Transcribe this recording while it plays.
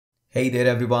Hey there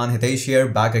everyone, Hitesh here,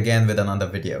 back again with another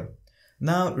video.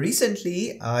 Now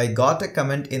recently I got a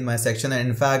comment in my section, and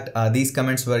in fact these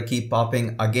comments were keep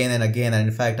popping again and again, and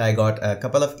in fact I got a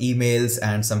couple of emails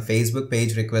and some Facebook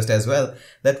page requests as well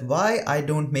that why I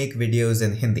don't make videos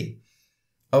in Hindi.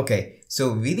 Okay,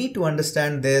 so we need to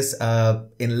understand this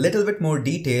in a little bit more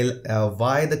detail,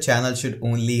 why the channel should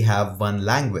only have one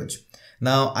language.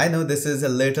 Now, I know this is a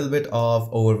little bit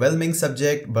of overwhelming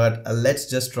subject, but let's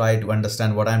just try to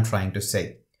understand what I'm trying to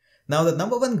say. Now, the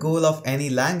number one goal of any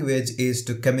language is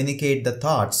to communicate the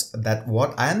thoughts that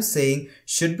what I'm saying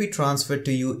should be transferred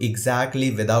to you exactly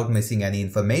without missing any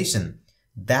information.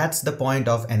 That's the point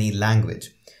of any language.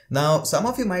 Now, some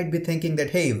of you might be thinking that,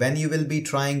 hey, when you will be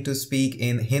trying to speak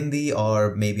in Hindi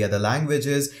or maybe other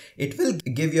languages, it will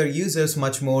give your users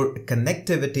much more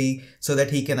connectivity so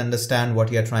that he can understand what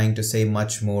you're trying to say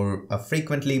much more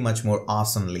frequently, much more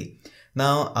awesomely.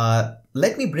 Now,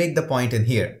 let me break the point in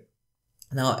here.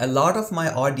 Now, a lot of my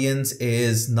audience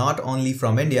is not only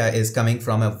from India, is coming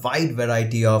from a wide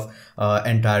variety of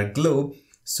entire globe.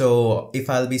 So if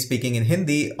I'll be speaking in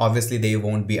Hindi, obviously they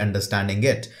won't be understanding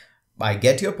it. I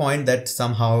get your point that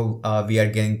somehow we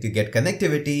are going to get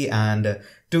connectivity, and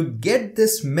to get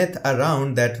this myth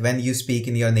around that when you speak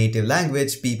in your native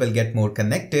language, people get more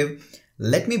connective,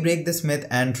 let me break this myth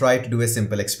and try to do a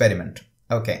simple experiment.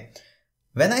 Okay.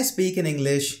 When I speak in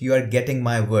English, you are getting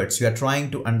my words. You are trying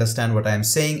to understand what I am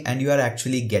saying and you are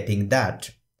actually getting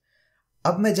that.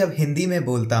 अब मैं जब हिंदी में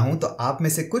बोलता हूं तो आप में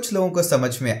से कुछ लोगों को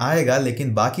समझ में आएगा,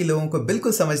 लेकिन बाकी लोगों को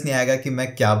बिल्कुल समझ नहीं आएगा कि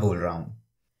मैं क्या बोल रहा हूं.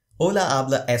 Hola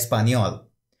habla español,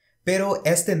 pero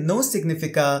este no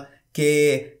significa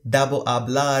que debo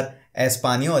hablar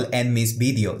español en mis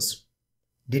videos.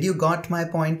 Did you got my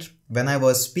point? When I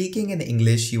was speaking in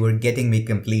English, you were getting me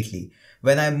completely.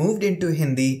 When I moved into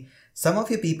Hindi, some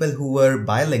of you people who were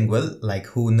bilingual, like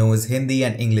who knows Hindi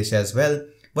and English as well,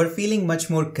 were feeling much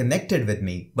more connected with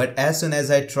me. But as soon as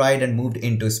I tried and moved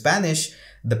into Spanish,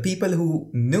 the people who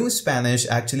knew Spanish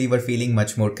actually were feeling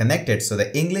much more connected. So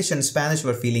the English and Spanish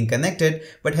were feeling connected,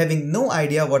 but having no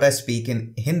idea what I speak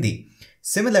in Hindi.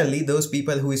 Similarly, those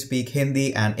people who speak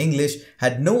Hindi and English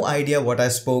had no idea what I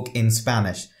spoke in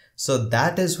Spanish. So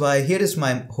that is why here is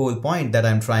my whole point that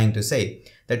I'm trying to say,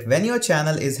 that when your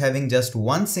channel is having just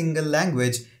one single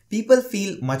language, people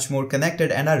feel much more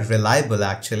connected and are reliable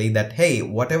actually, that hey,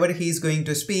 whatever he is going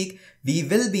to speak, we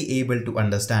will be able to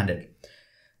understand it.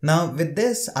 Now with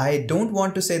this, I don't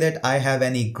want to say that I have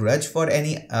any grudge for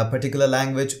any particular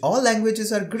language. All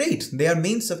languages are great. They are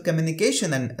means of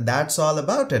communication and that's all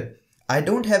about it. I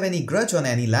don't have any grudge on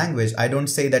any language. I don't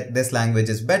say that this language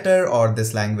is better or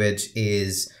this language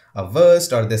is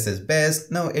worst or this is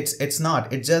best. No, it's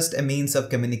not. It's just a means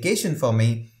of communication for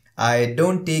me. I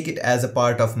don't take it as a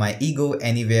part of my ego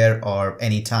anywhere or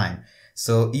anytime.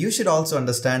 So you should also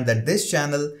understand that this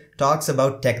channel talks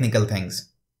about technical things.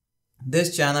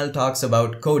 This channel talks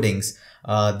about codings.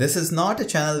 This is not a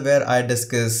channel where I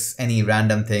discuss any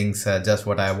random things, just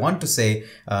what I want to say.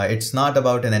 It's not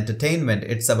about an entertainment.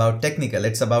 It's about technical.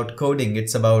 It's about coding.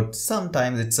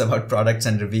 Sometimes it's about products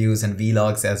and reviews and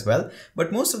vlogs as well.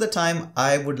 But most of the time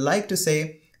I would like to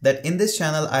say that in this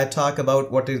channel, I talk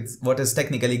about what is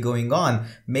technically going on.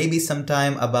 Maybe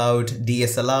sometime about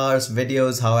DSLRs,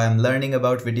 videos, how I'm learning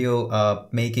about video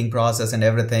making process and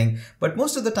everything. But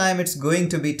most of the time it's going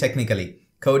to be technically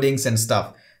codings and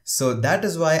stuff. So that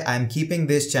is why I'm keeping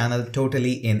this channel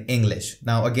totally in English.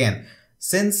 Now again,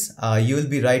 since you will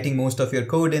be writing most of your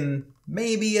code in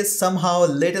maybe somehow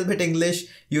a little bit English,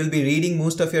 you will be reading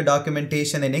most of your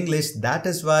documentation in English. That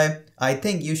is why I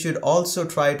think you should also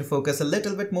try to focus a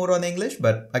little bit more on English.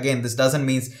 But again, this doesn't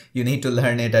mean you need to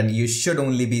learn it and you should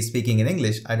only be speaking in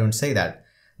English. I don't say that.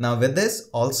 Now with this,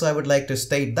 also I would like to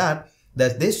state that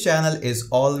this channel is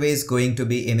always going to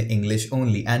be in English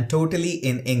only and totally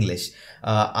in English.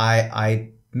 I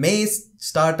may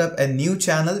start up a new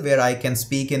channel where I can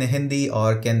speak in Hindi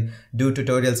or can do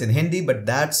tutorials in Hindi, but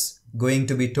that's going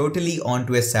to be totally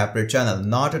onto a separate channel,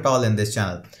 not at all in this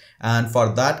channel. And for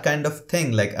that kind of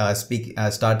thing, like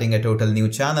starting a total new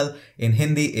channel in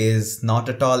Hindi is not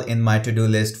at all in my to-do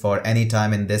list for any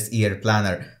time in this year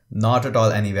planner. Not at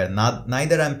all anywhere.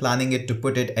 Neither I'm planning it to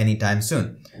put it anytime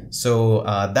soon. So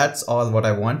that's all what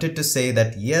I wanted to say,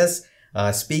 that yes,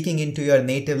 speaking into your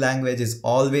native language is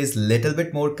always a little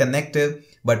bit more connective.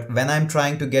 But when I'm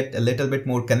trying to get a little bit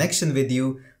more connection with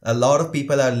you, a lot of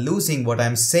people are losing what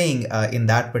I'm saying in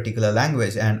that particular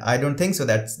language. And I don't think so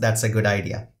that's a good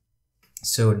idea.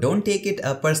 So don't take it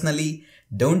personally.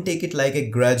 Don't take it like a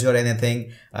grudge or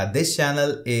anything. This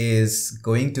channel is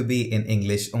going to be in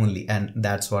English only. And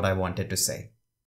that's what I wanted to say.